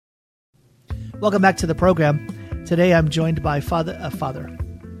Welcome back to the program. Today I'm joined by Father.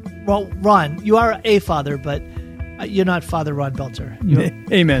 Well, Ron, you are a father, but you're not Father Ron Belter.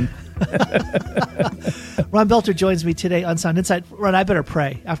 Amen. Ron Belter joins me today on Sound Insight. Ron, I better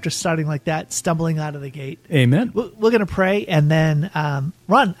pray after starting like that, stumbling out of the gate. Amen. We're going to pray, and then,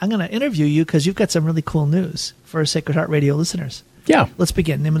 Ron, I'm going to interview you because you've got some really cool news for Sacred Heart Radio listeners. Yeah. Let's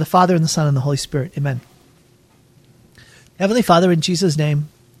begin. In the name of the Father, and the Son, and the Holy Spirit. Amen. Heavenly Father, in Jesus' name,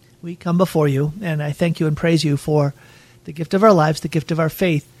 we come before you, and I thank you and praise you for the gift of our lives, the gift of our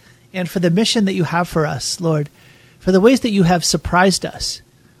faith, and for the mission that you have for us, Lord, for the ways that you have surprised us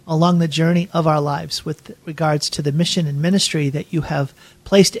along the journey of our lives with regards to the mission and ministry that you have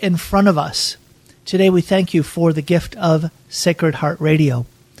placed in front of us. Today we thank you for the gift of Sacred Heart Radio.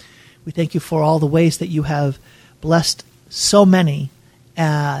 We thank you for all the ways that you have blessed so many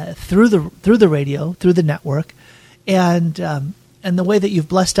through the radio, through the network, and the way that you've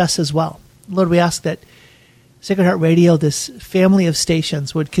blessed us as well. Lord, we ask that Sacred Heart Radio, this family of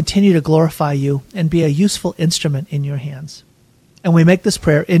stations, would continue to glorify you and be a useful instrument in your hands. And we make this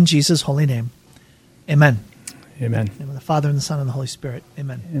prayer in Jesus' holy name. Amen. Amen. In the name of the Father, and the Son, and the Holy Spirit.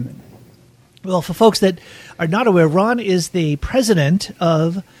 Amen. Amen. Well, for folks that are not aware, Ron is the president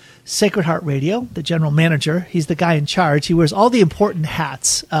of Sacred Heart Radio, the general manager. He's the guy in charge. He wears all the important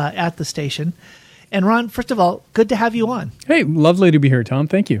hats at the station. And Ron, first of all, good to have you on. Hey, lovely to be here, Tom.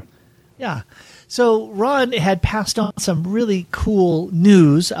 Thank you. Yeah. So Ron had passed on some really cool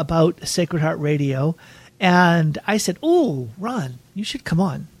news about Sacred Heart Radio. And I said, oh, Ron, you should come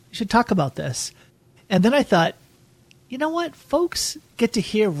on. You should talk about this. And then I thought, you know what? Folks get to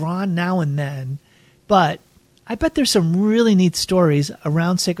hear Ron now and then, but I bet there's some really neat stories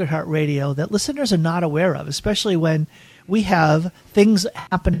around Sacred Heart Radio that listeners are not aware of, especially when we have things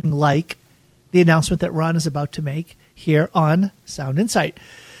happening like the announcement that Ron is about to make here on Sound Insight.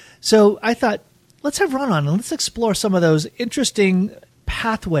 So I thought, let's have Ron on and let's explore some of those interesting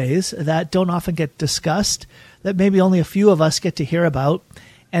pathways that don't often get discussed, that maybe only a few of us get to hear about,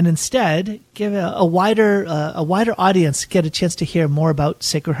 and instead give a wider audience get a chance to hear more about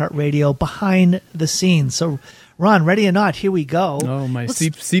Sacred Heart Radio behind the scenes. So Ron, ready or not, here we go. Oh, my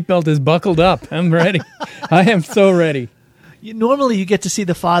seatbelt is buckled up. I'm ready. I am so ready. Normally you get to see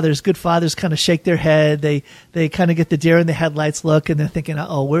the fathers, good fathers, kind of shake their head. They kind of get the deer in the headlights look, and they're thinking,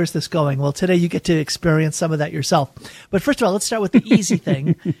 oh, where's this going? Well, today you get to experience some of that yourself. But first of all, let's start with the easy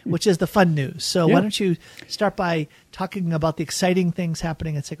thing, which is the fun news. So Why don't you start by talking about the exciting things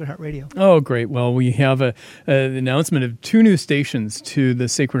happening at Sacred Heart Radio? Oh, great. Well, we have an announcement of 2 new stations to the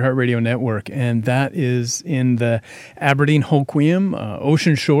Sacred Heart Radio network, and that is in the Aberdeen, Hoquiam,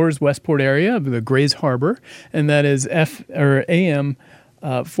 Ocean Shores, Westport area of the Grays Harbor, and that is AM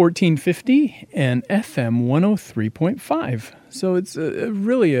 1450 and FM 103.5. So it's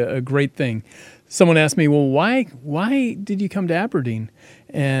really a great thing. Someone asked me, well, why did you come to Aberdeen?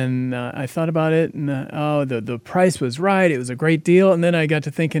 And I thought about it, and the price was right. It was a great deal. And then I got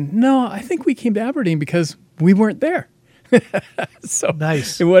to thinking, no, I think we came to Aberdeen because we weren't there. So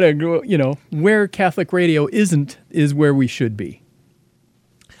nice. Where Catholic radio isn't is where we should be.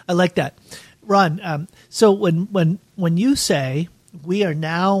 I like that. Ron, so when you say we are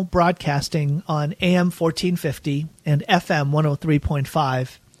now broadcasting on AM 1450 and FM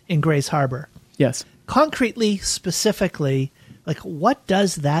 103.5 in Grays Harbor. Yes. Concretely, specifically, like what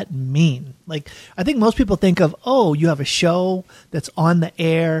does that mean? Like, I think most people think of, you have a show that's on the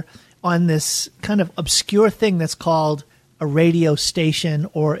air on this kind of obscure thing that's called a radio station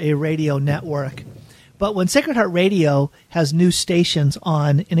or a radio network. But when Sacred Heart Radio has new stations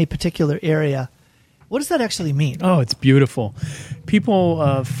on in a particular area, what does that actually mean? Oh, it's beautiful.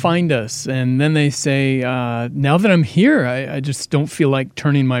 People find us, and then they say, now that I'm here, I just don't feel like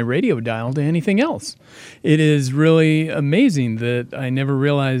turning my radio dial to anything else. It is really amazing that I never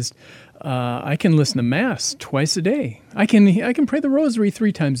realized I can listen to Mass twice a day. I can pray the Rosary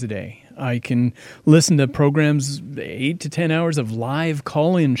 3 times a day. I can listen to programs, 8 to 10 hours of live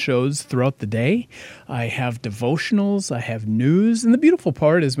call-in shows throughout the day. I have devotionals. I have news. And the beautiful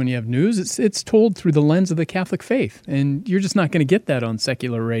part is when you have news, it's told through the lens of the Catholic faith. And you're just not going to get that on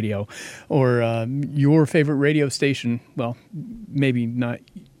secular radio or your favorite radio station. Well, maybe not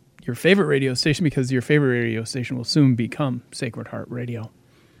your favorite radio station, because your favorite radio station will soon become Sacred Heart Radio.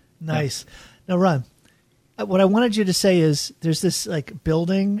 Nice. Now, Ron, what I wanted you to say is there's this like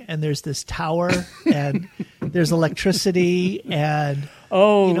building and there's this tower and there's electricity and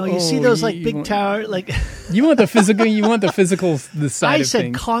you see those like big tower like you want the physical the side I of said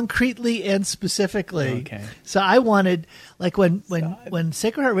things. Concretely and specifically. Okay. So I wanted like when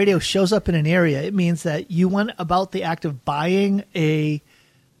Sacred Heart Radio shows up in an area, it means that you went about the act of buying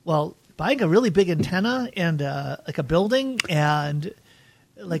buying a really big antenna and like a building, and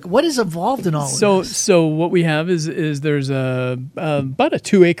like what is involved in all of this? So what we have is there's about a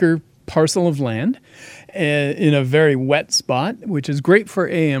 2-acre parcel of land in a very wet spot, which is great for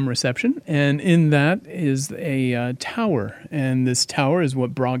AM reception. And in that is a tower. And this tower is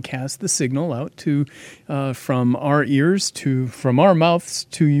what broadcasts the signal out to from our mouths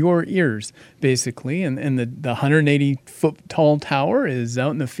to your ears, basically. And the 180-foot tall tower is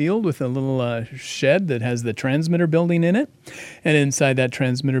out in the field with a little shed that has the transmitter building in it. And inside that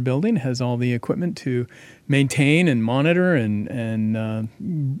transmitter building has all the equipment to maintain and monitor and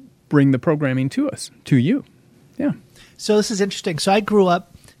bring the programming to us, to you. Yeah. So this is interesting. So I grew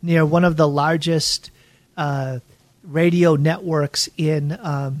up near one of the largest radio networks in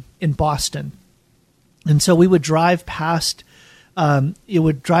Boston. And so we would drive past, you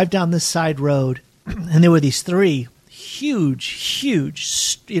would drive down this side road, and there were these 3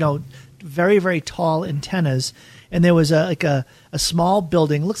 huge, very, very tall antennas. And there was a small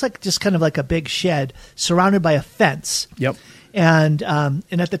building, looks like just kind of like a big shed, surrounded by a fence. Yep. And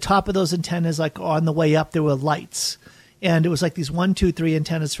at the top of those antennas, like on the way up, there were lights. And it was like these 1, 2, 3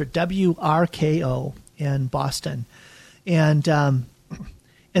 antennas for WRKO in Boston. And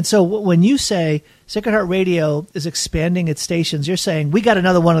so when you say Sacred Heart Radio is expanding its stations, you're saying we got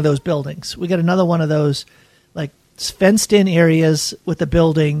another one of those buildings. We got another one of those like fenced in areas with a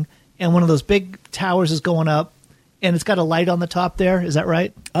building, and one of those big towers is going up. And it's got a light on the top there. Is that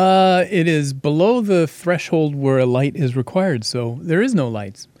right? It is below the threshold where a light is required, so there is no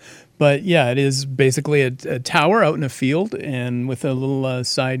lights. But yeah, it is basically a tower out in a field and with a little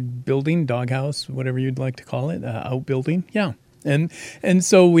side building, doghouse, whatever you'd like to call it, outbuilding. Yeah, and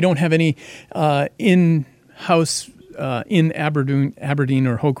so we don't have any in-house in Aberdeen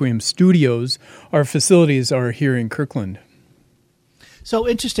or Hoquiam studios. Our facilities are here in Kirkland. So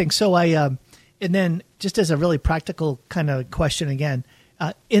interesting. So and then just as a really practical kind of question again,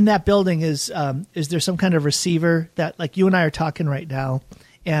 in that building is there some kind of receiver that, like, you and I are talking right now,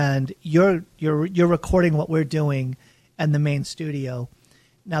 and you're recording what we're doing in the main studio.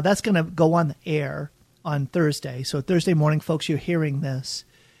 Now that's going to go on the air on Thursday. So Thursday morning, folks, you're hearing this,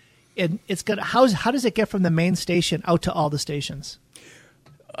 and it's gonna how does it get from the main station out to all the stations?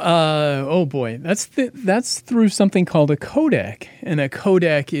 Oh boy, that's through something called a codec, and a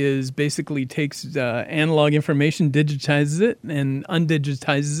codec is basically takes analog information, digitizes it, and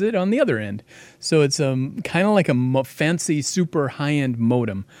undigitizes it on the other end. So it's kind of like a fancy, super high-end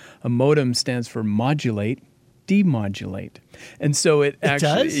modem. A modem stands for modulate, demodulate, and so it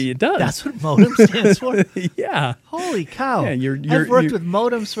actually does. That's what modem stands for. Yeah. Holy cow! Yeah, I've worked with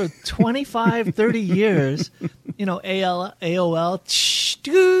modems for 25, 30 years. AOL.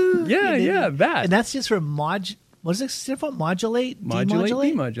 Yeah, that. And that's just for what does it stand for? Modulate,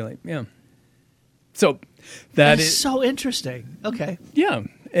 demodulate. Yeah. So that is so interesting. Okay. Yeah,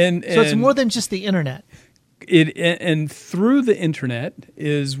 and so it's more than just the internet. And through the internet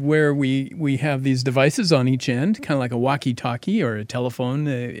is where we have these devices on each end, kind of like a walkie-talkie or a telephone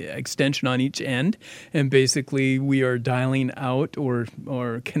extension on each end, and basically we are dialing out or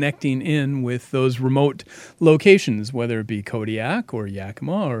connecting in with those remote locations, whether it be Kodiak or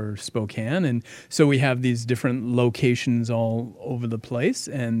Yakima or Spokane, and so we have these different locations all over the place,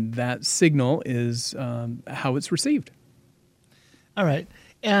 and that signal is how it's received. All right.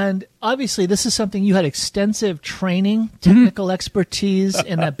 And obviously, this is something you had extensive training, technical expertise,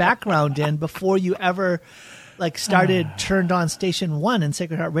 and a background in before you ever turned on Station 1 in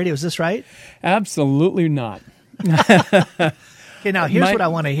Sacred Heart Radio. Is this right? Absolutely not. Okay, now here's what I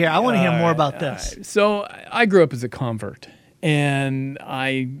want to hear. I want to hear more about this. So I grew up as a convert. And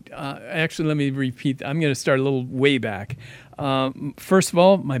I actually, let me repeat. I'm going to start a little way back. First of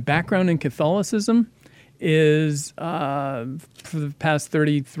all, my background in Catholicism is for the past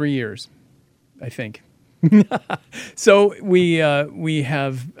 33 years, I think. So we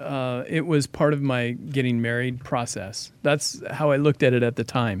have it was part of my getting married process. That's how I looked at it at the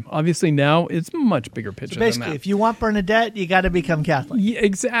time. Obviously now it's a much bigger picture. So basically, than that. If you want Bernadette, you got to become Catholic. Yeah,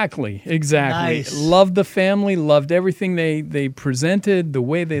 exactly. Nice. Loved the family, loved everything they presented, the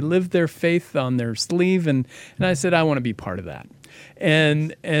way they lived their faith on their sleeve, and I said I want to be part of that.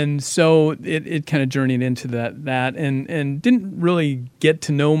 And so it kind of journeyed into that and didn't really get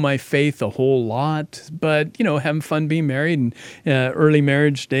to know my faith a whole lot, but having fun being married and early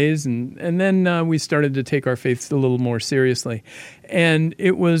marriage days, and then we started to take our faith a little more seriously. And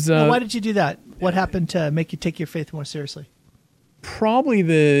it was why did you do that? What happened to make you take your faith more seriously? Probably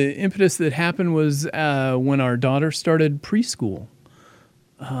the impetus that happened was when our daughter started preschool.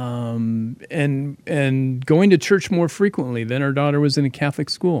 and going to church more frequently. Then our daughter was in a Catholic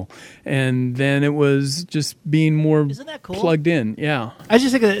school, and then it was just being more Isn't that cool? plugged in. Yeah. I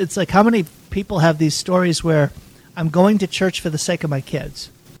just think that it's like how many people have these stories where I'm going to church for the sake of my kids,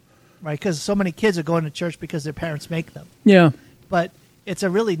 right? Because so many kids are going to church because their parents make them. Yeah. But it's a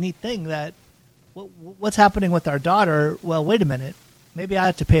really neat thing that what's happening with our daughter. Well, wait a minute. Maybe I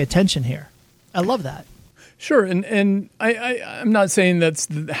have to pay attention here. I love that. Sure, and I'm not saying that's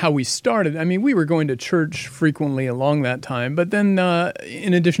how we started. I mean, we were going to church frequently along that time, but then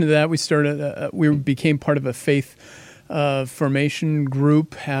in addition to that, we became part of a faith formation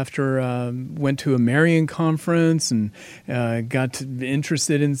group after went to a Marian conference and got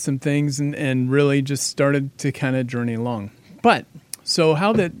interested in some things and really just started to kind of journey along. But so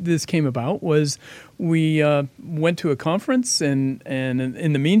how this came about was we went to a conference, and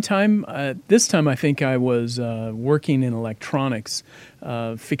in the meantime, this time I think I was working in electronics,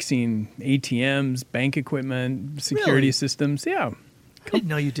 fixing ATMs, bank equipment, security Really? systems. Yeah. I didn't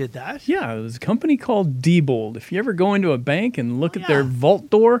know you did that. Yeah, it was a company called Diebold. If you ever go into a bank and look at their yeah. vault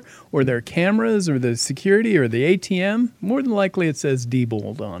door or their cameras or the security or the ATM, more than likely it says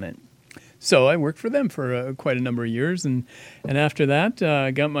Diebold on it. So I worked for them for quite a number of years, and after that,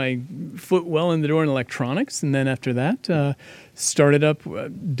 I got my foot well in the door in electronics, and then after that, started up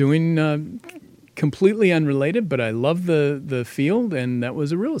doing completely unrelated, but I love the field, and that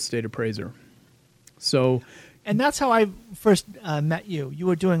was a real estate appraiser. So, And that's how I first met you. You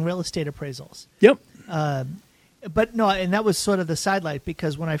were doing real estate appraisals. yep, But no, and that was sort of the sidelight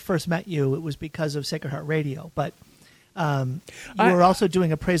because when I first met you, it was because of Sacred Heart Radio. But you were also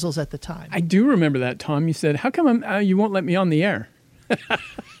doing appraisals at the time. I do remember that, Tom. You said, "How come you won't let me on the air?"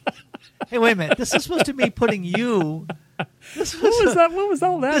 Hey, wait a minute. This is supposed to be putting you. This was What was that? What was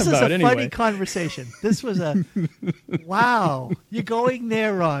all that This about? is a Anyway, funny conversation. This was a wow. You're going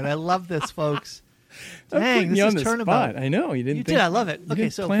there, Ron. I love this, folks. I'm Dang, putting this you on is the turnabout. spot. I know you didn't. You think, did. I love it. You Okay,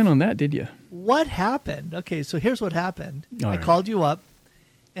 didn't so plan on that, did you? what happened? Okay, so here's what happened. All I right. called you up,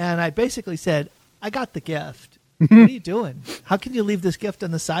 and I basically said, "I got the gift. What are you doing? How can you leave this gift on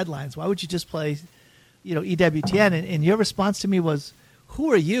the sidelines? Why would you just play, EWTN?" And your response to me was,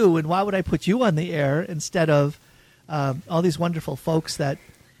 "Who are you, and why would I put you on the air instead of all these wonderful folks that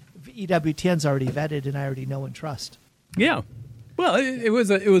EWTN's already vetted and I already know and trust?" Yeah. Well, it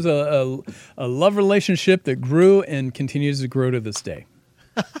was a love relationship that grew and continues to grow to this day.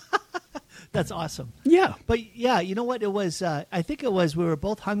 That's awesome. Yeah. But yeah, you know what? It was. I think it was. We were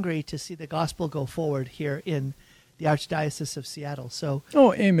both hungry to see the gospel go forward here in the Archdiocese of Seattle. So,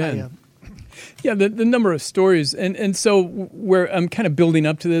 Oh, amen. Yeah, the number of stories. And so where I'm kind of building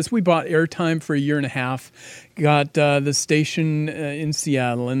up to this, we bought airtime for a year and a half, got the station in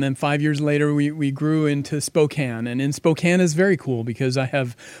Seattle, and then 5 years later we grew into Spokane. And in Spokane is very cool because I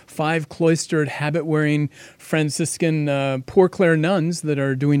have 5 cloistered, habit-wearing Franciscan Poor Clare nuns that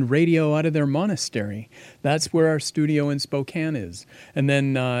are doing radio out of their monastery. That's where our studio in Spokane is. And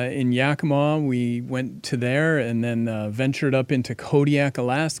then in Yakima, we went to there and then ventured up into Kodiak,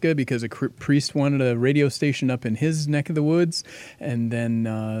 Alaska, because a priest wanted a radio station up in his neck of the woods. And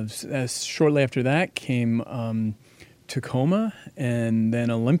then shortly after that came Tacoma, and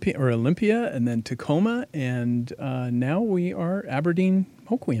then Olympia, and then Tacoma, and now we are Aberdeen,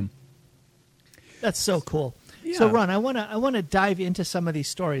 Hoquiam. that's so cool. Yeah. So, Ron, I want to dive into some of these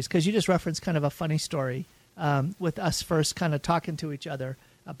stories because you just referenced kind of a funny story with us first kind of talking to each other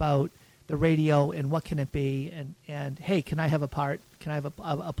about the radio and what can it be, and hey, can I have a part? Can I have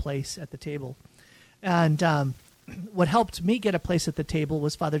a place at the table? And what helped me get a place at the table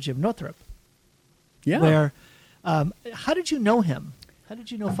was Father Jim Northrup. Yeah. Where, how did you know him? How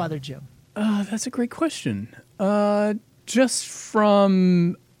did you know Father Jim? That's a great question. Just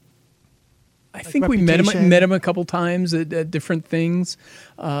from, I think we met him a couple times at different things.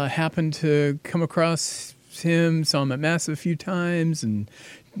 Happened to come across him, saw him at Mass a few times, and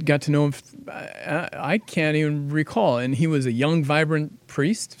got to know him. I can't even recall. And he was a young, vibrant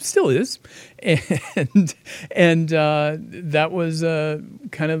priest, still is, and that was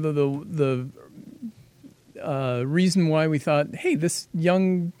kind of the reason why we thought, hey, this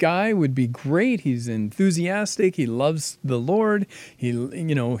young guy would be great. He's enthusiastic. He loves the Lord.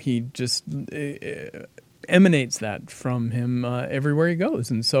 He just emanates that from him everywhere he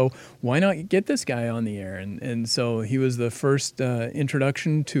goes. And so why not get this guy on the air? And so he was the first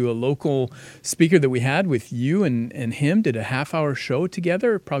introduction to a local speaker that we had with you and him. Did a half-hour show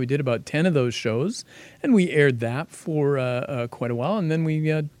together, probably did about 10 of those shows. And we aired that for quite a while. And then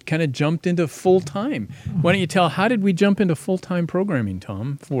we kind of jumped into full-time. Why don't you tell, how did we jump into full-time programming,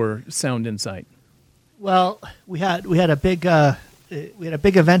 Tom, for Sound Insight? Well, we had a big we had a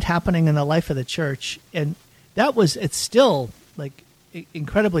big event happening in the life of the church, and it's still like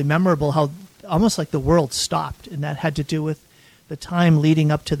incredibly memorable how almost like the world stopped, and that had to do with the time leading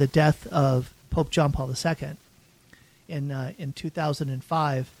up to the death of Pope John Paul II. In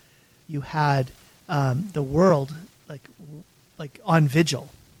 2005, you had the world like on vigil,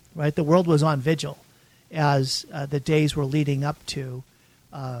 right? The world was on vigil as the days were leading up to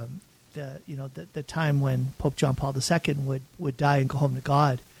the time when Pope John Paul II would die and go home to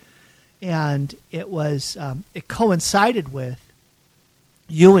God, and it was it coincided with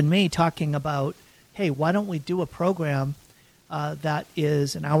you and me talking about, hey, why don't we do a program that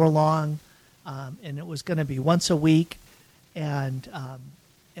is an hour long, and it was going to be once a week, and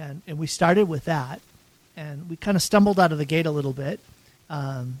we started with that, and we kind of stumbled out of the gate a little bit,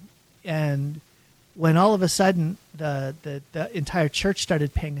 and when all of a sudden the entire church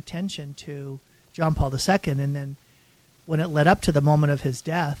started paying attention to John Paul II, and then when it led up to the moment of his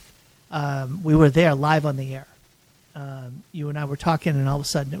death, we were there live on the air. You and I were talking, and all of a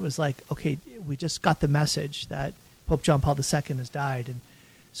sudden it was like, okay, we just got the message that Pope John Paul II has died. And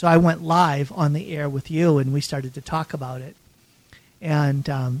so I went live on the air with you, and we started to talk about it. And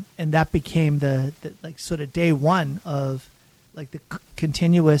that became the like sort of day one of like the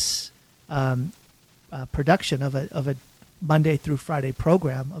continuous production of a Monday through Friday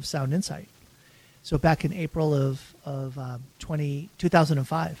program of Sound Insight. So back in April of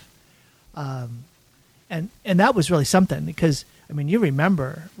 2005. And that was really something because, I mean, you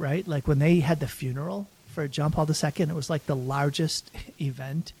remember, right? Like when they had the funeral for John Paul II, it was like the largest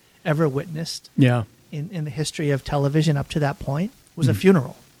event ever witnessed in the history of television up to that point was a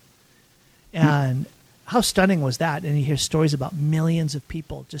funeral. And how stunning was that? And you hear stories about millions of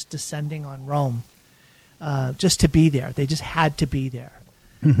people just descending on Rome just to be there. They just had to be there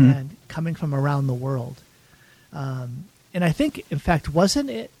and coming from around the world. And I think, in fact, wasn't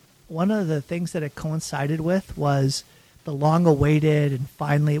it one of the things that it coincided with was the long-awaited, and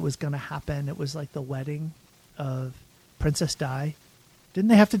finally it was going to happen. It was like the wedding of Princess Di. Didn't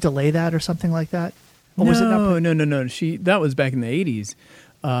they have to delay that or something like that? Or was it not? No. That was back in the 80s.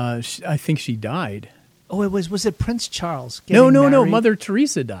 I think she died. Oh, was it Prince Charles? No. Married? Mother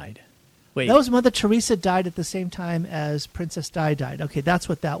Teresa died. Wait. That was Mother Teresa died at the same time as Princess Di died. Okay, that's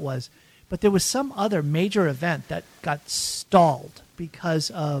what that was. But there was some other major event that got stalled because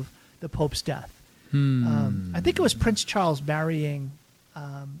of the Pope's death. I think it was Prince Charles marrying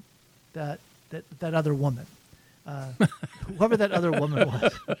that other woman, whoever that other woman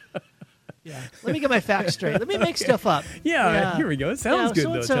was. Yeah, let me get my facts straight. Let me make stuff up. Yeah. Here we go. It sounds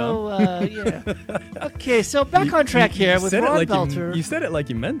good, Tom. Yeah. Okay, so back on track here with Ron Belter. You said it like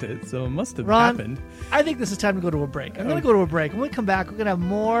you meant it, so it must have Ron, happened. I think this is time to go to a break. I'm going to go to a break. When we come back, we're going to have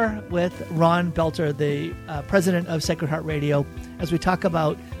more with Ron Belter, the president of Sacred Heart Radio, as we talk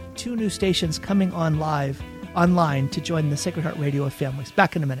about 2 new stations coming online to join the Sacred Heart Radio of families.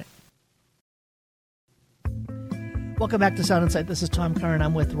 Back in a minute. Welcome back to Sound Insight. This is Tom Curran.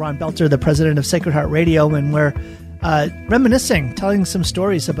 I'm with Ron Belter, the president of Sacred Heart Radio, and we're reminiscing, telling some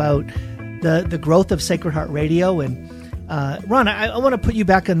stories about the growth of Sacred Heart Radio. And Ron, I want to put you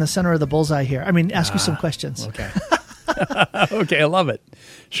back in the center of the bullseye here. I mean, ask you some questions. Okay. Okay, I love it.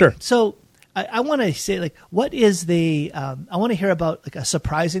 Sure. So I want to say, like, what is the? I want to hear about like a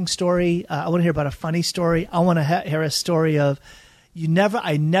surprising story. I want to hear about a funny story. I want to hear a story of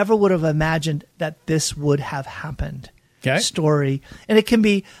I never would have imagined that this would have happened. Okay. Story, and it can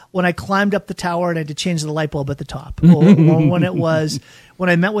be when I climbed up the tower and I had to change the light bulb at the top, or when it was when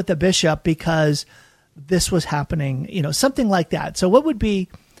I met with the bishop because this was happening. Something like that. So what would be?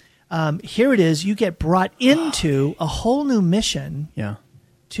 Here it is. You get brought into a whole new mission. Yeah.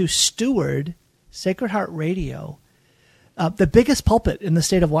 To steward Sacred Heart Radio, the biggest pulpit in the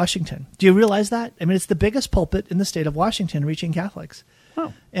state of Washington. Do you realize that? I mean, it's the biggest pulpit in the state of Washington reaching Catholics.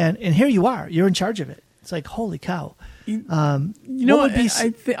 Oh. And here you are. You're in charge of it. It's like, holy cow. I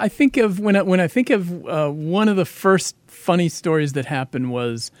think of when I think of one of the first funny stories that happened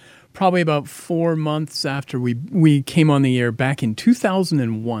was probably about 4 months after we came on the air back in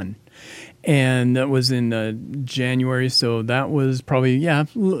 2001. And that was in January, so that was probably,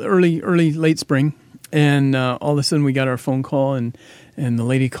 late spring. And all of a sudden we got our phone call, and the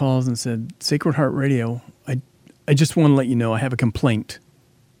lady calls and said, Sacred Heart Radio, I just want to let you know I have a complaint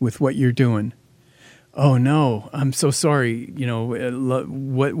with what you're doing. Oh, no, I'm so sorry.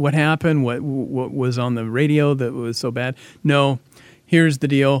 What happened? What was on the radio that was so bad? No, here's the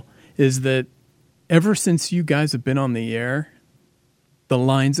deal, is that ever since you guys have been on the air, the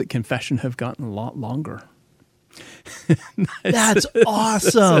lines at confession have gotten a lot longer. That's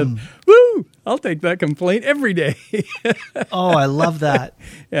awesome. Woo! I'll take that complaint every day. Oh, I love that.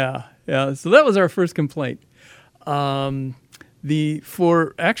 Yeah. So that was our first complaint. For the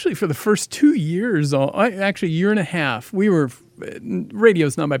first 2 years, actually a year and a half,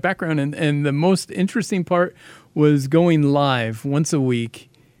 radio's not my background, and the most interesting part was going live once a week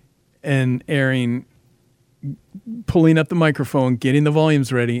and airing, pulling up the microphone, getting the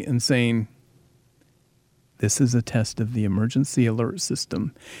volumes ready, and saying, "This is a test of the emergency alert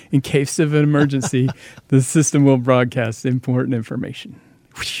system. In case of an emergency, the system will broadcast important information."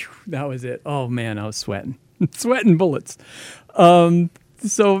 Whew, that was it. Oh man, I was sweating bullets. Let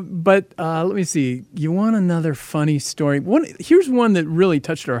me see. You want another funny story? Here's one that really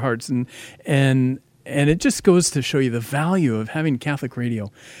touched our hearts, and it just goes to show you the value of having Catholic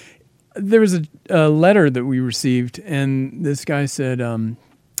radio. There was a letter that we received, and this guy said,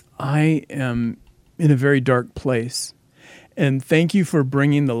 "I am in a very dark place, and thank you for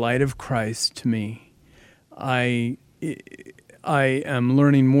bringing the light of Christ to me. I am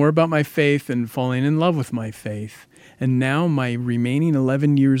learning more about my faith and falling in love with my faith, and now my remaining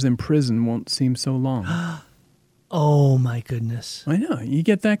 11 years in prison won't seem so long." Oh my goodness! I know, you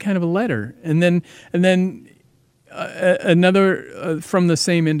get that kind of a letter, and then another from the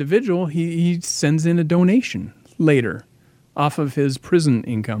same individual. He sends in a donation later, off of his prison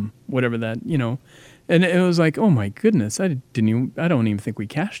income, whatever that, and it was like, oh my goodness, I don't even think we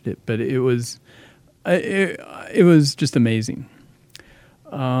cashed it, but it was just amazing.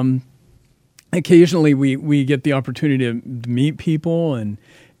 Occasionally we get the opportunity to meet people and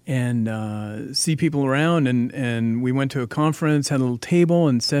see people around, and we went to a conference, had a little table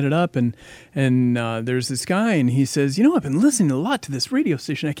and set it up, and there's this guy, and he says, I've been listening a lot to this radio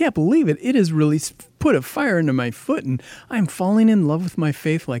station. I can't believe it. It has really put a fire into my foot, and I'm falling in love with my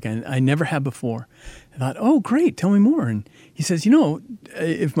faith like I never had before. I thought, oh, great, tell me more. And he says,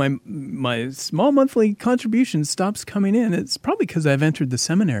 if my small monthly contribution stops coming in, it's probably because I've entered the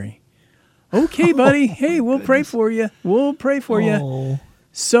seminary. Okay, buddy. Hey, we'll pray for you. We'll pray for you.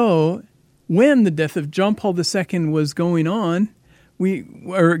 So when the death of John Paul II was going on,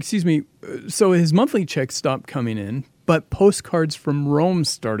 so his monthly checks stopped coming in, but postcards from Rome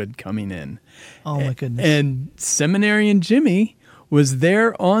started coming in. Oh, my goodness. And Seminarian Jimmy was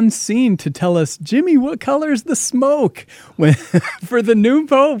there on scene to tell us, Jimmy, what color is the smoke? For the new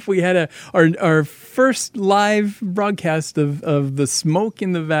Pope, we had our first live broadcast of the smoke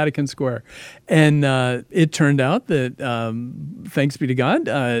in the Vatican Square. And it turned out that, thanks be to God,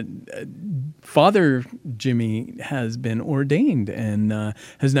 Father Jimmy has been ordained and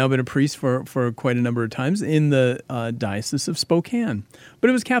has now been a priest for quite a number of times in the Diocese of Spokane. But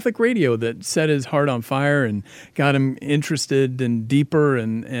it was Catholic radio that set his heart on fire and got him interested and deeper,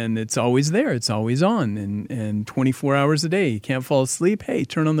 and it's always there. It's always on, and 24 hours a day. You can't fall asleep. Hey,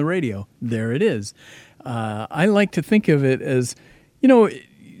 turn on the radio. There it is. I like to think of it as,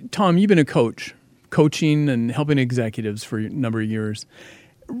 Tom, you've been a coach, coaching and helping executives for a number of years.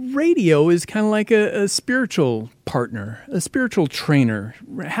 Radio is kind of like a spiritual partner, a spiritual trainer,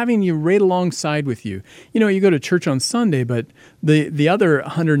 having you right alongside with you. You go to church on Sunday, but the other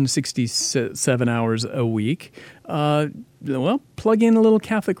 167 hours a week, plug in a little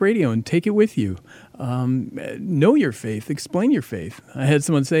Catholic radio and take it with you. Know your faith, explain your faith. I had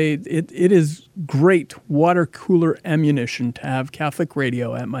someone say it is great water cooler ammunition to have Catholic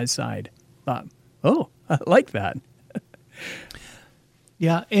radio at my side. Thought, oh, I like that.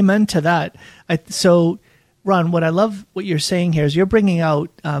 Yeah, amen to that. So, Ron, what I love what you're saying here is you're bringing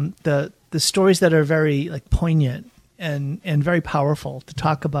out the stories that are very poignant and very powerful to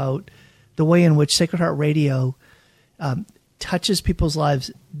talk about the way in which Sacred Heart Radio touches people's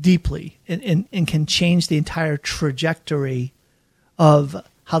lives deeply and can change the entire trajectory of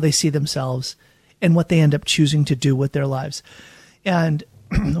how they see themselves and what they end up choosing to do with their lives. And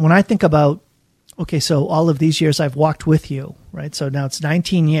when I think about, okay, so all of these years I've walked with you, right? So now it's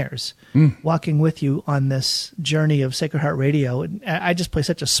 19 years walking with you on this journey of Sacred Heart Radio. And I just play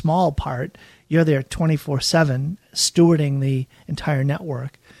such a small part. You're there 24/7 stewarding the entire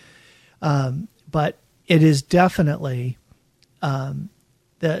network. But it is definitely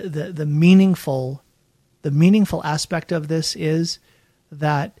the meaningful aspect of this is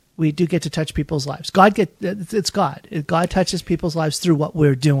that we do get to touch people's lives. It's God. God touches people's lives through what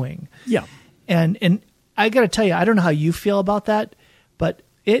we're doing. Yeah. And I got to tell you, I don't know how you feel about that, but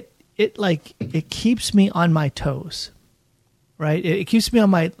it keeps me on my toes, right? It keeps me on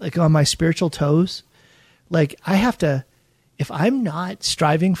my spiritual toes. Like I have to, if I'm not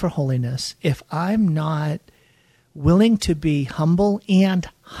striving for holiness, if I'm not willing to be humble and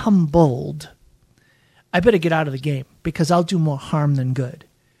humbled, I better get out of the game because I'll do more harm than good.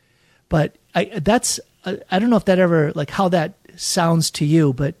 But I don't know if that ever, like how that sounds to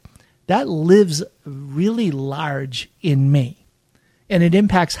you, but that lives really large in me, and it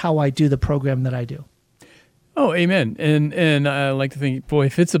impacts how I do the program that I do. Oh, amen. And I like to think, boy,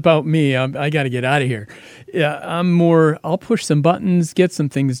 if it's about me, I got to get out of here. Yeah, I'll push some buttons, get some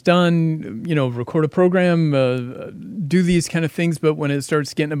things done, record a program, do these kind of things. But when it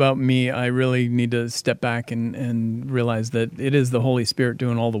starts getting about me, I really need to step back and realize that it is the Holy Spirit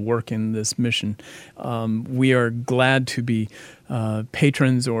doing all the work in this mission. We are glad to be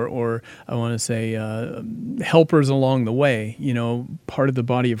patrons or I want to say helpers along the way. Part of the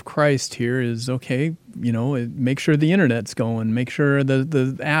body of Christ here is, okay, make sure the internet's going, make sure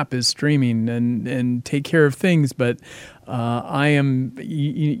the app is streaming and take care of things. But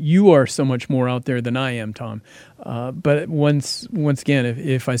you are so much more out there than I am, Tom. But once again,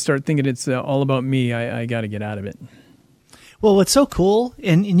 if I start thinking it's all about me, I got to get out of it. Well, what's so cool,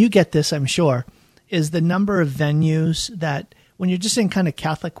 and you get this, I'm sure, is the number of venues that when you're just in kind of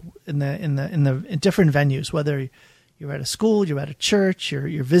Catholic in different venues, whether you're at a school, you're at a church,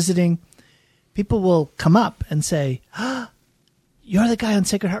 you're visiting, people will come up and say, "You're the guy on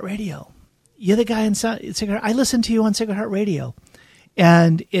Sacred Heart Radio. You're the guy on Sacred Heart. I listen to you on Sacred Heart Radio."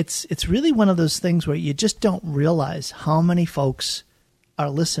 And it's really one of those things where you just don't realize how many folks are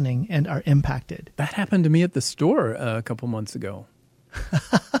listening and are impacted. That happened to me at the store a couple months ago.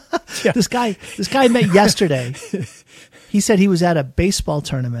 Yeah. This guy I met yesterday. He said he was at a baseball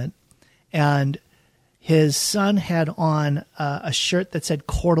tournament, and his son had on a shirt that said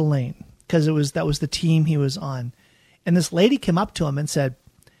Coeur d'Alene because that was the team he was on. And this lady came up to him and said,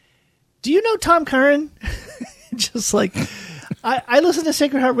 "Do you know Tom Curran?" Just like, I listen to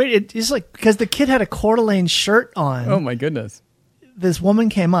Sacred Heart Radio. It's like, because the kid had a Coeur d'Alene shirt on. Oh my goodness. This woman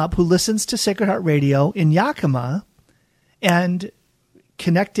came up who listens to Sacred Heart Radio in Yakima and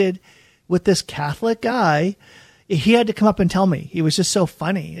connected with this Catholic guy. He had to come up and tell me. He was just so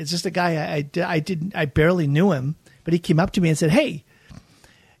funny. It's just a guy I barely knew him, but he came up to me and said, "Hey,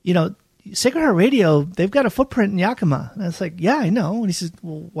 Sacred Heart Radio, they've got a footprint in Yakima." And I was like, "Yeah, I know." And he says,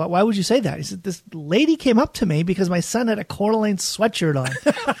 "Well, why would you say that?" He said, "This lady came up to me because my son had a Coeur d'Alene sweatshirt on."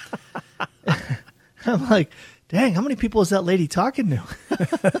 I'm like, dang, how many people is that lady talking to?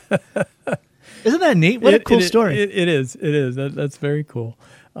 Isn't that neat? What a cool story. It is. That's very cool.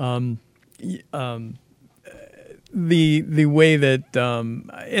 The way that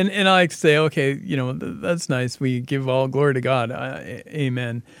and I say, okay, that's nice. We give all glory to God.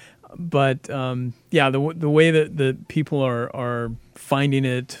 Amen. But the way that the people are finding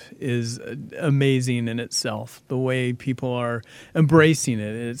it is amazing in itself. The way people are embracing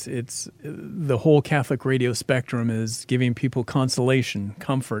it, it's the whole Catholic radio spectrum is giving people consolation,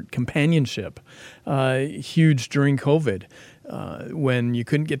 comfort, companionship. Huge during COVID, when you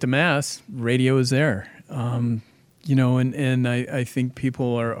couldn't get to Mass, radio is there. And I think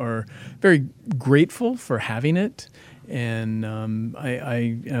people are very grateful for having it. And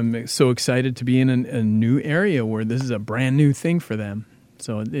I am so excited to be in a new area where this is a brand new thing for them.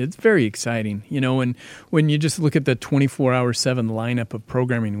 So it's very exciting. And when you just look at the 24/7 lineup of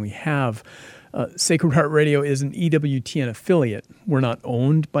programming we have, Sacred Heart Radio is an EWTN affiliate. We're not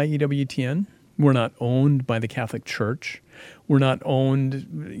owned by EWTN. We're not owned by the Catholic Church. We're not owned,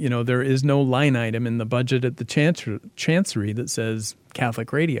 there is no line item in the budget at the Chancery that says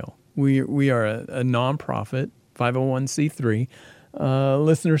Catholic Radio. We are a nonprofit, 501c3,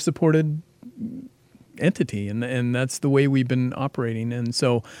 listener-supported entity, and that's the way we've been operating. And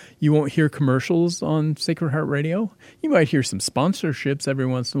so you won't hear commercials on Sacred Heart Radio. You might hear some sponsorships every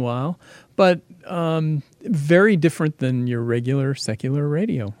once in a while, but very different than your regular secular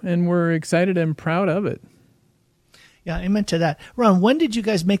radio. And we're excited and proud of it. Yeah, amen to that. Ron, when did you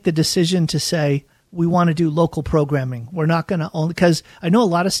guys make the decision to say, we want to do local programming? We're not going to only, because I know a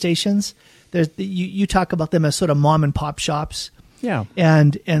lot of stations, you talk about them as sort of mom and pop shops. Yeah.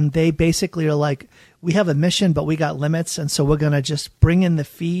 And they basically are like, we have a mission, but we got limits. And so we're going to just bring in the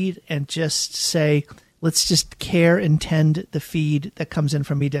feed and just say, let's just care and tend the feed that comes in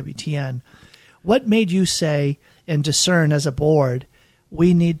from EWTN. What made you say and discern as a board,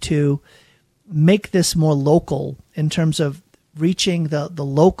 we need to make this more local in terms of reaching the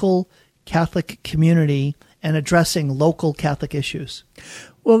local Catholic community and addressing local Catholic issues?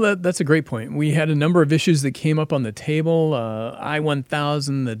 Well, that's a great point. We had a number of issues that came up on the table.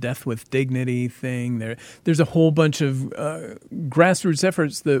 I-1000, the Death with Dignity thing. There's a whole bunch of grassroots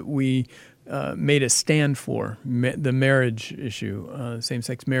efforts that we made a stand for. The marriage issue,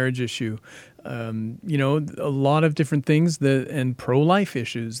 same-sex marriage issue. A lot of different things and pro-life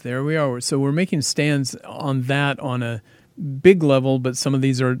issues. There we are. So we're making stands on that on a big level, but some of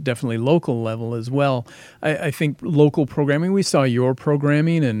these are definitely local level as well. I think local programming, we saw your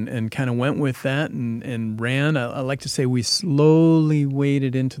programming and kind of went with that and ran. I like to say we slowly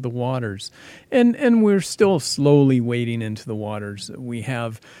waded into the waters, and we're still slowly wading into the waters. We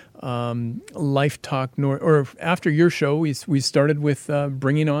have Life Talk North, or after your show, we started with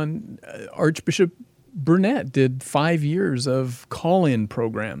bringing on Archbishop Burnett. Did 5 years of call-in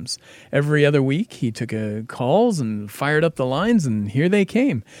programs. Every other week, he took calls and fired up the lines, and here they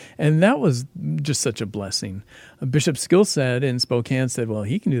came. And that was just such a blessing. Bishop Skillstad in Spokane said, well,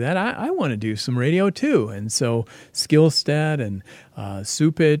 he can do that. I want to do some radio too. And so Skillstad and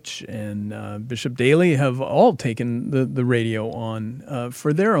Supich and Bishop Daly have all taken the radio on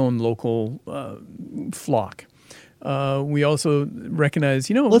for their own local flock. We also recognize,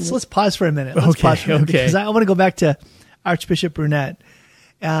 Let's pause for a minute. Because I want to go back to Archbishop Burnett.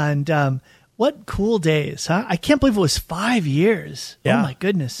 And what cool days, huh? I can't believe it was 5 years. Yeah. Oh my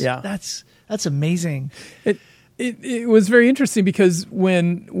goodness. Yeah. That's amazing. It was very interesting because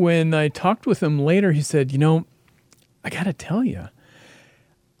when I talked with him later, he said, I got to tell you,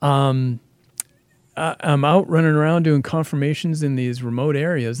 I'm out running around doing confirmations in these remote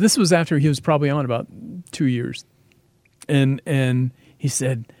areas. This was after he was probably on about 2 years. And he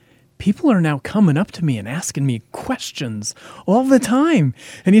said, people are now coming up to me and asking me questions all the time.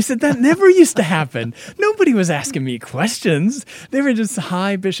 And he said, that never used to happen. Nobody was asking me questions. They were just,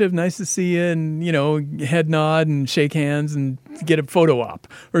 hi, Bishop, nice to see you, and, head nod and shake hands and get a photo op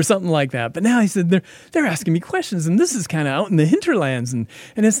or something like that. But now he said, they're asking me questions, and this is kind of out in the hinterlands. And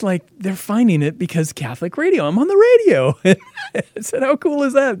it's like they're finding it because Catholic radio. I'm on the radio. I said, how cool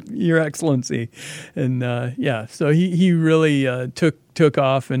is that, Your Excellency? And so he really took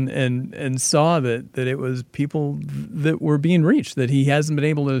off and saw that it was people that were being reached that he hasn't been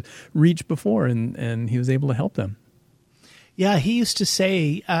able to reach before, and he was able to help them. Yeah, he used to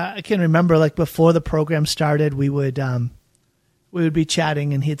say, I can remember, like before the program started, we would be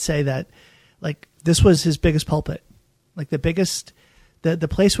chatting, and he'd say that, like, this was his biggest pulpit, like the biggest, the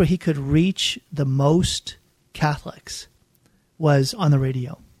place where he could reach the most Catholics was on the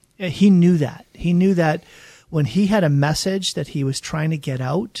radio. He knew that. He knew that when he had a message that he was trying to get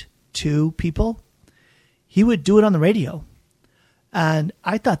out to people, he would do it on the radio. And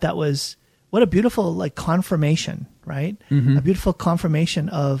I thought that was, what a beautiful, like, confirmation, right? Mm-hmm. A beautiful confirmation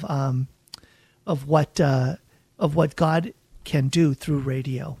of what God can do through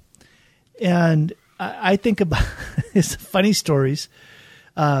radio. And I think about it's funny stories,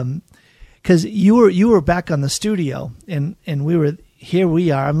 because you were back on the studio, and here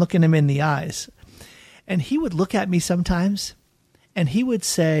we are. I'm looking him in the eyes. And he would look at me sometimes, and he would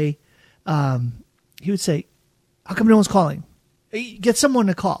say, how come no one's calling? Get someone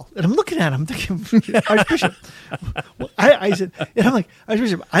to call. And I'm looking at him thinking, Archbishop. I said, and I'm like,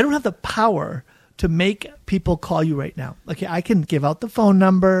 Archbishop, I don't have the power to make people call you right now. Okay, I can give out the phone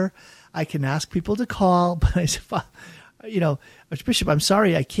number. I can ask people to call. But I said, Archbishop, I'm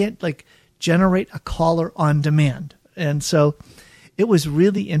sorry, I can't, like, generate a caller on demand. And so it was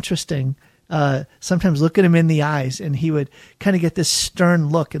really interesting. Sometimes look at him in the eyes, and he would kind of get this stern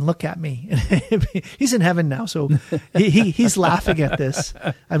look and look at me. He's in heaven now, so he's laughing at this.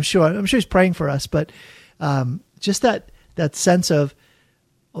 I'm sure he's praying for us, but just that sense of,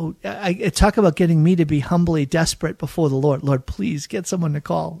 I talk about getting me to be humbly desperate before the Lord. Lord, please get someone to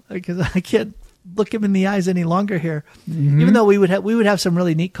call, because I can't look him in the eyes any longer here. Mm-hmm. Even though we would have some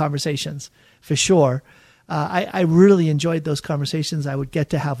really neat conversations for sure. I really enjoyed those conversations I would get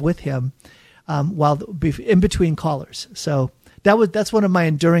to have with him while in between callers. So that's one of my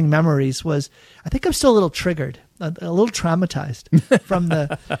enduring memories. Was I think I'm still a little triggered, a little traumatized from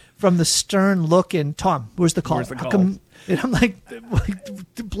the stern look in Tom. Where's the call? Where's the call? Come, and I'm like,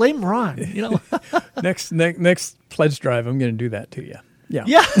 blame Ron. Next pledge drive, I'm going to do that to you.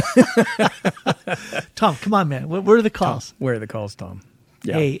 Yeah. Tom, come on, man. Where are the calls? Tom, where are the calls, Tom?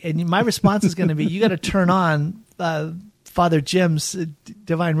 Yeah. Hey, and my response is going to be, you got to turn on Father Jim's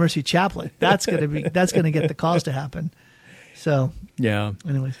Divine Mercy Chaplet. That's going to get the calls to happen. So yeah.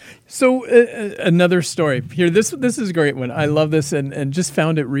 Anyways, so another story here. This is a great one. I love this, and just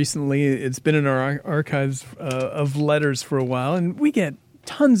found it recently. It's been in our archives of letters for a while, and we get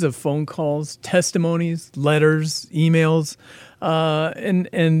tons of phone calls, testimonies, letters, emails,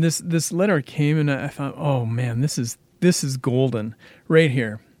 and this letter came, and I thought, oh man, this is golden right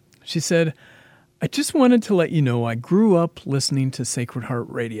here. She said, I just wanted to let you know I grew up listening to Sacred Heart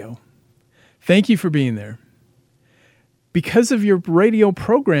Radio. Thank you for being there. Because of your radio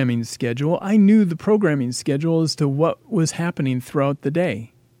programming schedule, I knew the programming schedule as to what was happening throughout the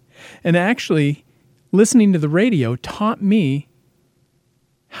day. And actually, listening to the radio taught me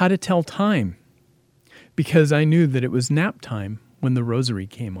how to tell time, because I knew that it was nap time when the rosary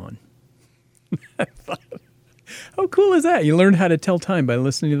came on. I thought, how cool is that? You learn how to tell time by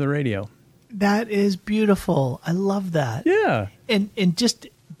listening to the radio. That is beautiful. I love that. Yeah. And just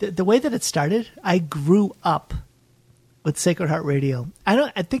the way that it started, I grew up with Sacred Heart Radio.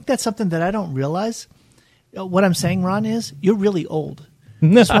 I think that's something that I don't realize. What I'm saying, Ron, is you're really old. I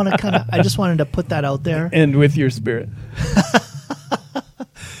just wanted to put that out there. And with your spirit.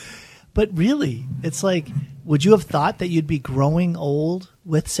 But really, it's like, would you have thought that you'd be growing old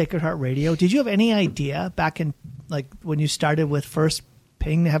with Sacred Heart Radio? Did you have any idea back in, like, when you started with first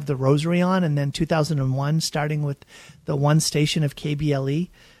paying to have the rosary on, and then 2001 starting with the one station of KBLE,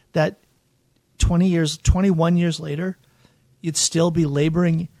 that 21 years later, you'd still be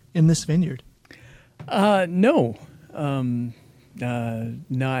laboring in this vineyard? No. No,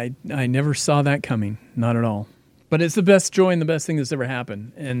 I never saw that coming. Not at all. But it's the best joy and the best thing that's ever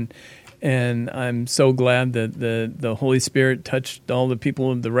happened. And I'm so glad that the Holy Spirit touched all the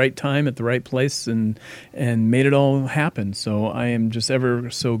people at the right time at the right place and made it all happen. So I am just ever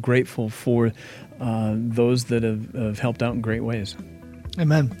so grateful for those that have helped out in great ways.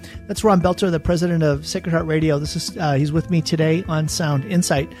 Amen. That's Ron Belter, the president of Sacred Heart Radio. He's with me today on Sound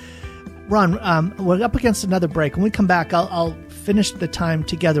Insight. Ron, we're up against another break. When we come back, I'll finish the time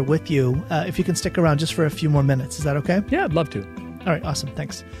together with you. If you can stick around just for a few more minutes. Is that okay? Yeah, I'd love to. All right, awesome.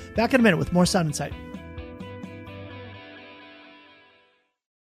 Thanks. Back in a minute with more Sound Insight.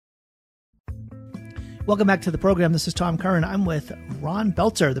 Welcome back to the program. This is Tom Curran. I'm with Ron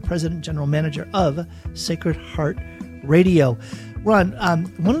Belter, the president and general manager of Sacred Heart Radio. Ron,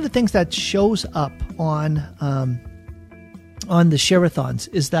 one of the things that shows up on the share-a-thons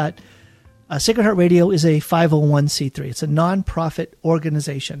is that Sacred Heart Radio is a 501c3. It's a nonprofit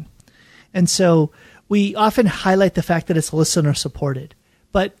organization. And so we often highlight the fact that it's listener-supported.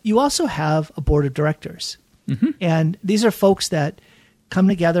 But you also have a board of directors. Mm-hmm. And these are folks that come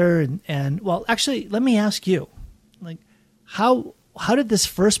together and well, actually, let me ask you, like, how did this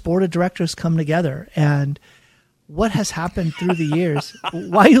first board of directors come together? And what has happened through the years?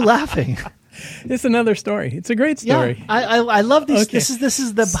 Why are you laughing? It's another story. It's a great story. Yeah, I love these. Okay. This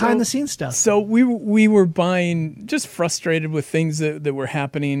is the behind the scenes stuff. So we were buying, just frustrated with things that were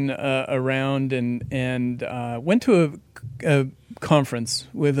happening around, and went to a conference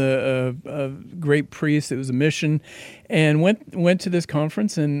with a great priest. It was a mission, and went to this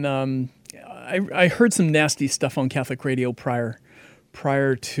conference, and I heard some nasty stuff on Catholic radio prior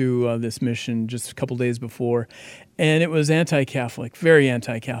to this mission, just a couple days before, and it was anti-Catholic, very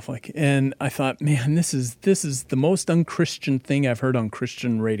anti-Catholic. And I thought, man, this is the most unchristian thing I've heard on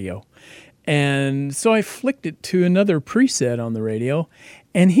Christian radio. And so I flicked it to another preset on the radio,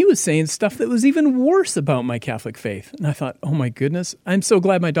 and he was saying stuff that was even worse about my Catholic faith. And I thought, oh my goodness, I'm so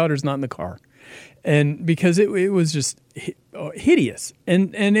glad my daughter's not in the car. And because it was just hideous.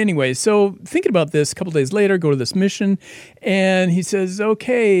 And anyway, so thinking about this, a couple days later, go to this mission, and he says,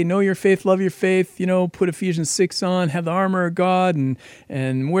 okay, know your faith, love your faith, put Ephesians 6 on, have the armor of God,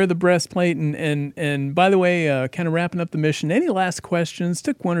 and wear the breastplate. And by the way, kind of wrapping up the mission, any last questions?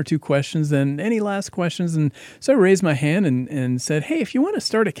 Took one or two questions, then any last questions? And so I raised my hand and said, hey, if you want to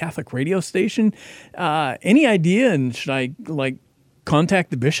start a Catholic radio station, any idea? And should I, contact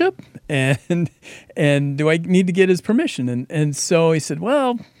the bishop, and do I need to get his permission? And so he said,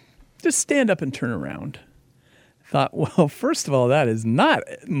 well, just stand up and turn around. I thought, well, first of all, that is not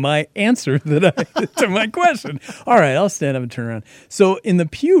my answer to my question. All right, I'll stand up and turn around. So in the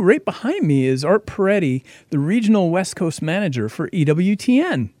pew right behind me is Art Peretti, the regional West Coast manager for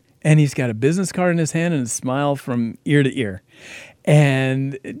EWTN. And he's got a business card in his hand and a smile from ear to ear.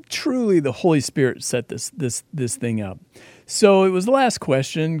 And truly the Holy Spirit set this thing up. So it was the last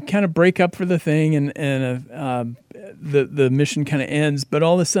question, kind of break up for the thing, and the mission kind of ends. But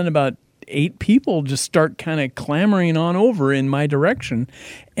all of a sudden, about 8 people just start kind of clamoring on over in my direction.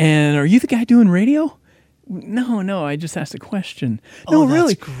 And are you the guy doing radio? No, I just asked a question. No,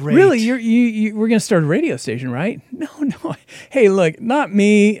 really, great. Really, we're going to start a radio station, right? No. Hey, look, not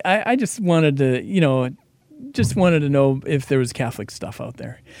me. I just wanted to, know if there was Catholic stuff out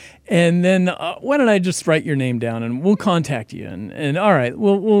there. And then why don't I just write your name down and we'll contact you. And all right,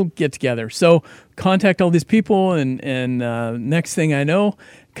 we'll get together. So contact all these people, and next thing I know,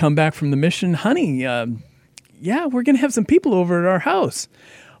 come back from the mission. Honey, we're going to have some people over at our house.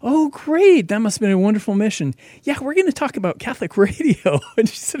 Oh, great. That must have been a wonderful mission. Yeah, we're going to talk about Catholic radio. And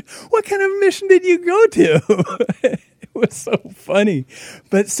she said, what kind of mission did you go to? was so funny.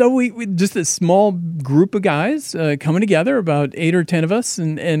 But so we just a small group of guys coming together, about 8 or 10 of us,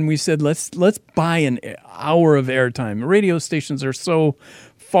 and we said, let's buy an hour of airtime. Radio stations are so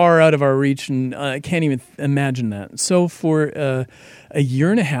far out of our reach, and I can't even imagine that. So for a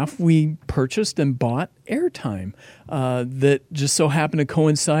year and a half, we purchased and bought airtime that just so happened to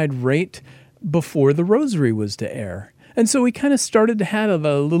coincide right before the Rosary was to air. And so we kind of started to have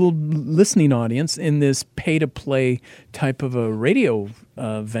a little listening audience in this pay-to-play type of a radio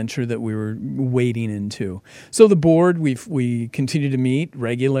venture that we were wading into. So the board, we continue to meet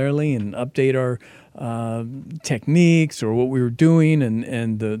regularly and update our techniques or what we were doing,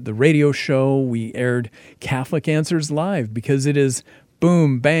 and the radio show, we aired Catholic Answers Live because it is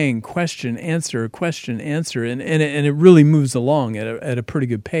boom, bang, question, answer, and it really moves along at a pretty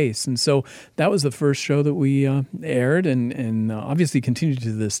good pace. And so that was the first show that we aired, and obviously continued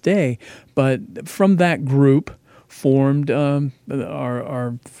to this day. But from that group formed our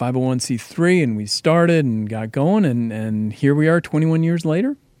 501c3, and we started and got going, and here we are 21 years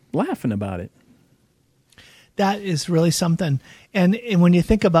later laughing about it. That is really something. And when you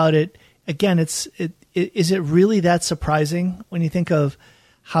think about it, again, is it really that surprising when you think of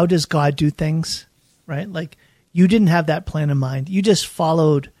how does God do things, right? Like, you didn't have that plan in mind. You just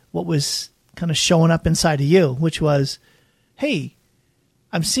followed what was kind of showing up inside of you, which was, hey,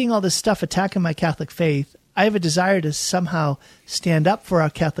 I'm seeing all this stuff attacking my Catholic faith. I have a desire to somehow stand up for our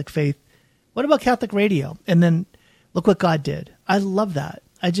Catholic faith. What about Catholic radio? And then look what God did. I love that.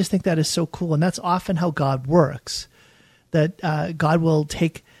 I just think that is so cool. And that's often how God works, that God will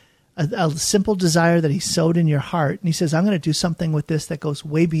take a simple desire that he sowed in your heart, and he says, I'm going to do something with this that goes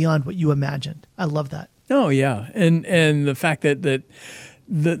way beyond what you imagined. I love that. Oh, yeah. And the fact that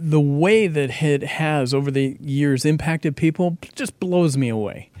the way that it has over the years impacted people just blows me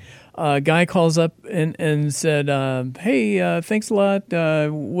away. A guy calls up and said, hey, thanks a lot.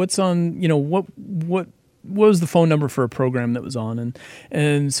 What's on, what was the phone number for a program that was on?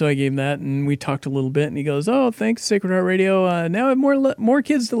 And so I gave him that, and we talked a little bit, and he goes, oh, thanks, Sacred Heart Radio. Now I have more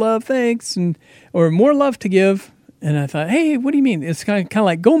kids to love, thanks, or more love to give. And I thought, hey, what do you mean? It's kind of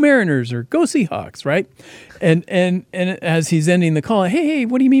like go Mariners or go Seahawks, right? And as he's ending the call, hey,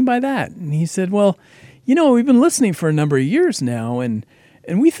 what do you mean by that? And he said, well, we've been listening for a number of years now, and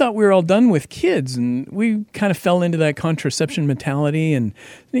we thought we were all done with kids, and we kind of fell into that contraception mentality, and,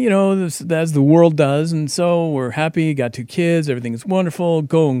 as the world does. And so we're happy, got 2 kids, everything's wonderful,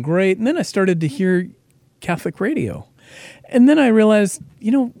 going great. And then I started to hear Catholic radio. And then I realized,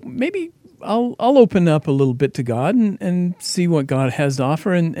 maybe I'll open up a little bit to God and see what God has to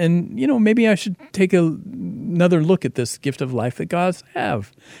offer. And maybe I should take another look at this gift of life that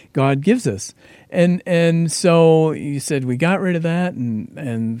God gives us. And so you said we got rid of that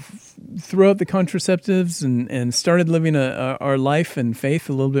and threw out the contraceptives and started living our life and faith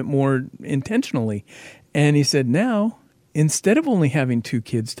a little bit more intentionally. And he said, now, instead of only having 2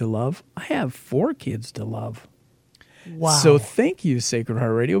 kids to love, I have 4 kids to love. Wow. So thank you, Sacred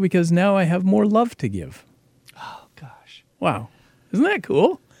Heart Radio, because now I have more love to give. Oh, gosh. Wow. Isn't that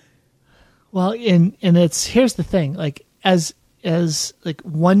cool? Well, and here's the thing, like, as like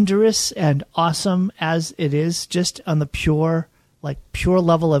wondrous and awesome as it is, just on the pure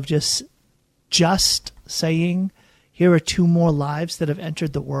level of just saying, here are 2 more lives that have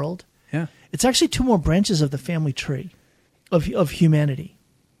entered the world. Yeah. It's actually 2 more branches of the family tree of humanity.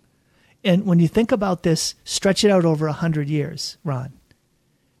 And when you think about this, stretch it out over 100 years, Ron,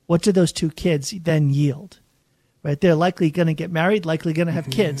 what do those 2 kids then yield? Right? They're likely going to get married, likely going to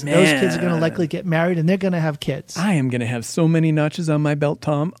have kids. And those kids are going to likely get married, and they're going to have kids. I am going to have so many notches on my belt,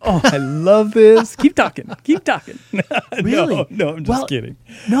 Tom. Oh, I love this. Keep talking. Really? No, I'm just kidding.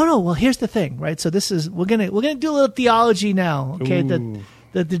 No. Well, here's the thing, right? So we're gonna do a little theology now. Okay,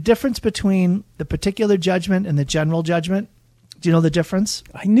 the difference between the particular judgment and the general judgment. Do you know the difference?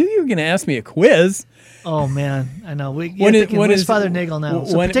 I knew you were going to ask me a quiz. Oh, man. I know. Where's Father Nagel now?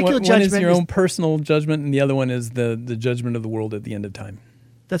 So particular judgment one is your own personal judgment, and the other one is the judgment of the world at the end of time.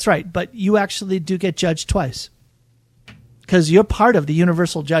 That's right. But you actually do get judged twice because you're part of the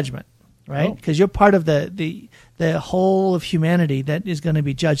universal judgment, right? Because you're part of the whole of humanity that is going to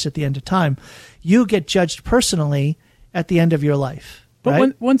be judged at the end of time. You get judged personally at the end of your life. But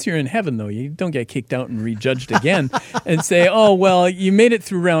right? Once you're in heaven, though, you don't get kicked out and rejudged again and say, oh, well, you made it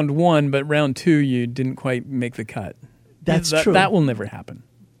through round 1, but round 2, you didn't quite make the cut. That's true. That will never happen.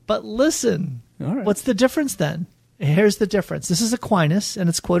 But listen, all right. What's the difference then? Here's the difference. This is Aquinas, and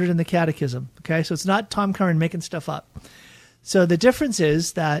it's quoted in the Catechism. Okay, so it's not Tom Curran making stuff up. So the difference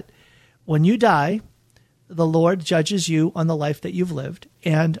is that when you die, the Lord judges you on the life that you've lived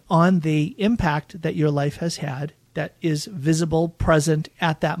and on the impact that your life has had that is visible, present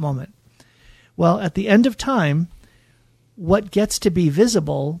at that moment. Well, at the end of time, what gets to be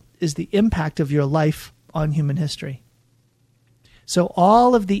visible is the impact of your life on human history. So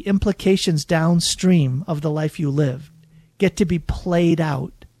all of the implications downstream of the life you lived get to be played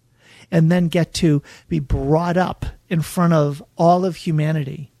out and then get to be brought up in front of all of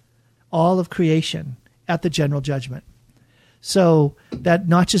humanity, all of creation at the general judgment. So that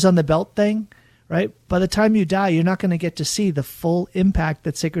notches on the belt thing, right? By the time you die, you're not going to get to see the full impact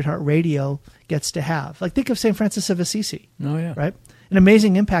that Sacred Heart Radio gets to have. Like, think of St. Francis of Assisi. Oh, yeah. Right? An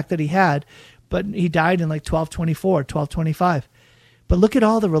amazing impact that he had, but he died in like 1224, 1225. But look at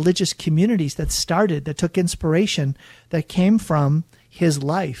all the religious communities that started, that took inspiration, that came from his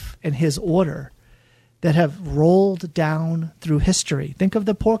life and his order, that have rolled down through history. Think of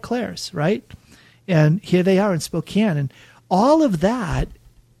the Poor Clares, right? And here they are in Spokane. And all of that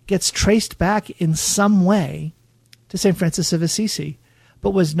gets traced back in some way to St. Francis of Assisi,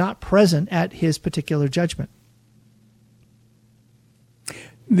 but was not present at his particular judgment.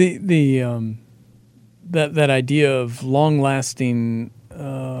 That idea of long-lasting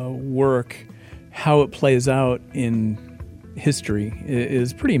work, how it plays out in history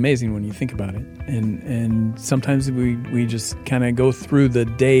is pretty amazing when you think about it. And sometimes we just kind of go through the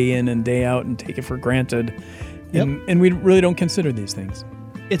day in and day out and take it for granted. And we really don't consider these things.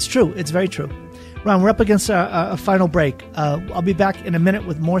 It's true. It's very true. Ron, we're up against a final break. I'll be back in a minute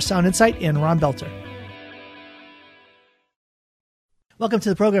with more Sound Insight and Ron Belter. Welcome to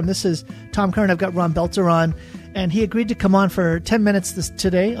the program. This is Tom Curran. I've got Ron Belter on, and he agreed to come on for 10 minutes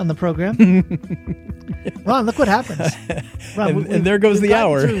today on the program. Ron, look what happens. Ron, and there goes the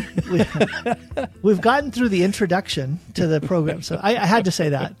hour. We've gotten through the introduction to the program, so I had to say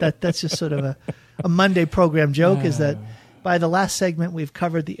that's just sort of a Monday program joke, is that by the last segment we've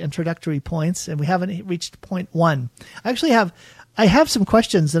covered the introductory points, and we haven't reached point one. I have some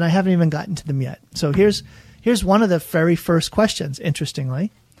questions, and I haven't even gotten to them yet. So here's one of the very first questions,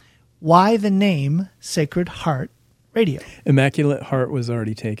 interestingly. Why the name Sacred Heart Radio? Immaculate Heart was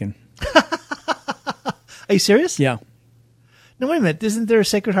already taken. Are you serious? Yeah. No, wait a minute. Isn't there a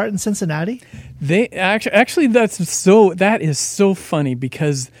Sacred Heart in Cincinnati? They actually that is so funny,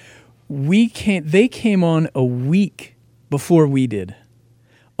 because they came on a week before we did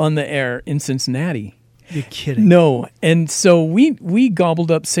on the air in Cincinnati. You're kidding. No. And so we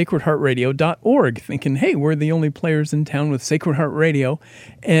gobbled up sacredheartradio.org, thinking, hey, we're the only players in town with Sacred Heart Radio.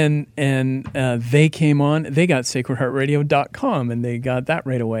 And they came on, they got sacredheartradio.com, and they got that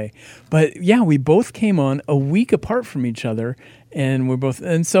right away. But yeah, we both came on a week apart from each other,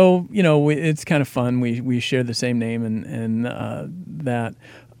 and so, it's kind of fun. We share the same name and that.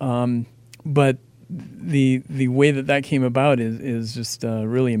 But the way that came about is just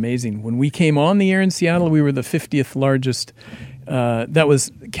really amazing. When we came on the air in Seattle, we were the 50th largest. That was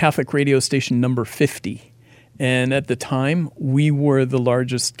Catholic radio station number 50. And at the time, we were the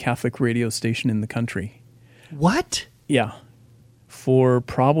largest Catholic radio station in the country. What? Yeah. For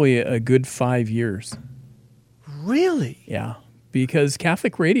probably a good 5 years. Really? Yeah. Because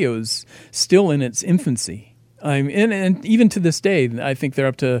Catholic radio is still in its infancy. And even to this day, I think they're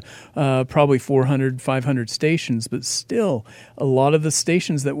up to probably 400, 500 stations, but still, a lot of the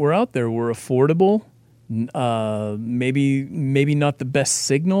stations that were out there were affordable, maybe not the best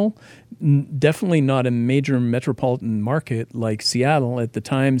signal, definitely not a major metropolitan market like Seattle. At the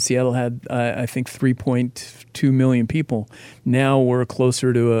time, Seattle had, I think, 3.2 million people. Now we're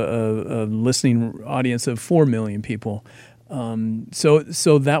closer to a listening audience of 4 million people.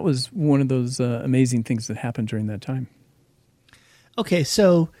 So that was one of those amazing things that happened during that time. Okay,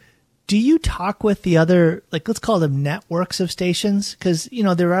 so do you talk with the other, let's call them networks of stations? Because,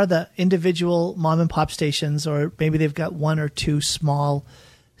 there are the individual mom and pop stations, or maybe they've got one or two small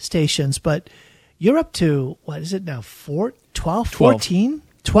stations, but you're up to, what is it now, 12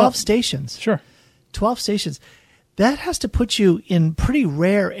 stations. Sure. 12 stations. That has to put you in pretty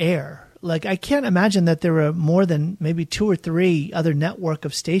rare air. I can't imagine that there are more than maybe 2 or 3 other network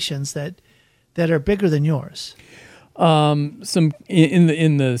of stations that are bigger than yours. Some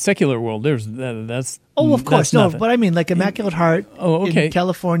in the secular world, there's that's. Oh, of course, no. Nothing. But I mean, Immaculate Heart. Oh, okay. In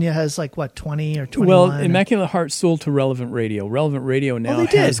California has 20 or 21. Well, Immaculate Heart sold to Relevant Radio. Relevant Radio now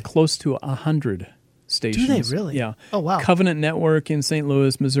has close to 100 stations. Do they really? Yeah. Oh, wow. Covenant Network in St.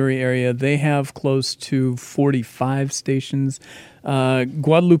 Louis, Missouri area, they have close to 45 stations.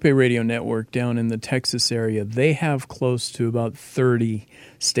 Guadalupe Radio Network down in the Texas area, they have close to about 30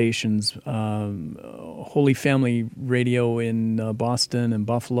 stations. Holy Family Radio in Boston and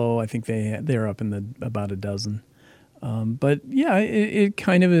Buffalo, I think they're up in about a dozen. But yeah, it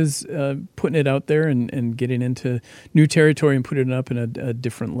kind of is putting it out there and getting into new territory and putting it up in a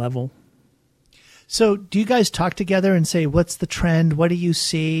different level. So do you guys talk together and say, what's the trend? What do you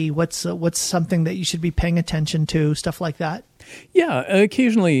see? What's something that you should be paying attention to? Stuff like that? Yeah,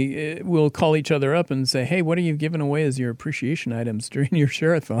 occasionally we'll call each other up and say, hey, what are you giving away as your appreciation items during your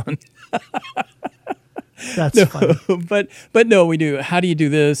share-a-thon? That's funny. But no, we do. How do you do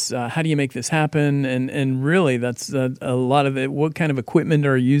this? How do you make this happen? And really, that's a lot of it. What kind of equipment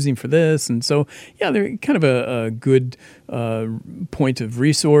are you using for this? And so, yeah, they're kind of a good point of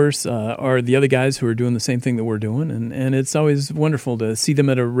resource are the other guys who are doing the same thing that we're doing. And it's always wonderful to see them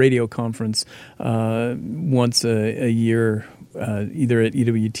at a radio conference once a year, either at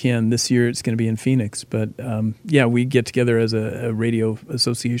EWTN. This year it's going to be in Phoenix. But, yeah, we get together as a radio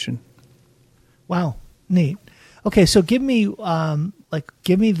association. Wow. Neat. Okay, so give me what's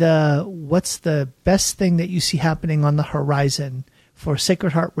the best thing that you see happening on the horizon for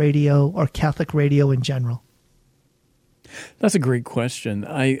Sacred Heart Radio or Catholic radio in general? That's a great question.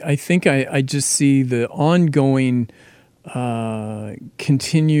 I think I just see the ongoing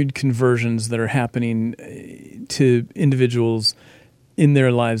continued conversions that are happening to individuals in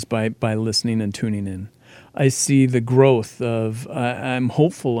their lives by listening and tuning in. I see the growth of, I'm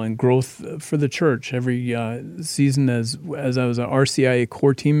hopeful and growth for the church. Every season as I was an RCIA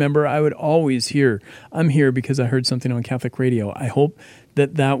core team member, I would always hear, I'm here because I heard something on Catholic radio. I hope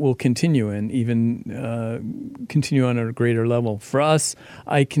that will continue and even continue on a greater level. For us,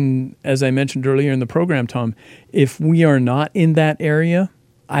 I can, as I mentioned earlier in the program, Tom, if we are not in that area,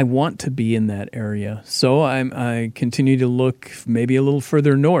 I want to be in that area. So I continue to look maybe a little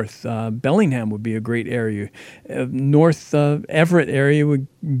further north. Bellingham would be a great area. North Everett area would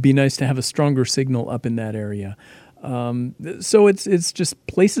be nice to have a stronger signal up in that area. So it's just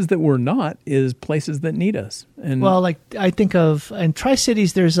places that we're not is places that need us. And well, like I think of in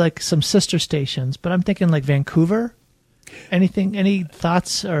Tri-Cities, there's like some sister stations, but I'm thinking like Vancouver. Any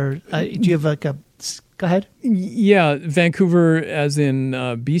thoughts or do you have like a? Go ahead. Yeah, Vancouver as in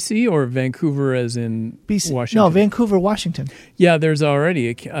BC or Vancouver as in BC? Washington? No, Vancouver, Washington. Yeah, there's already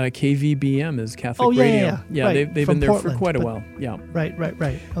a KVBM is Catholic Radio. Yeah, right. They've been there Portland, for quite a while. Yeah.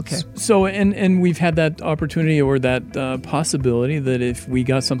 Right. Okay. So, and we've had that opportunity or that possibility that if we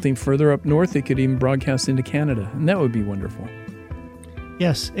got something further up north, it could even broadcast into Canada, and that would be wonderful.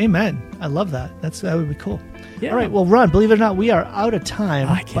 Yes, amen. I love that. That would be cool. Yeah. All right, well, Ron, believe it or not, we are out of time.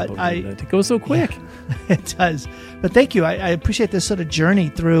 I can't believe it. It goes so quick. Yeah, it does. But thank you. I appreciate this sort of journey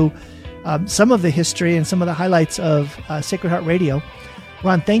through some of the history and some of the highlights of Sacred Heart Radio.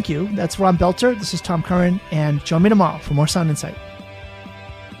 Ron, thank you. That's Ron Belter. This is Tom Curran, and join me tomorrow for more Sound Insight.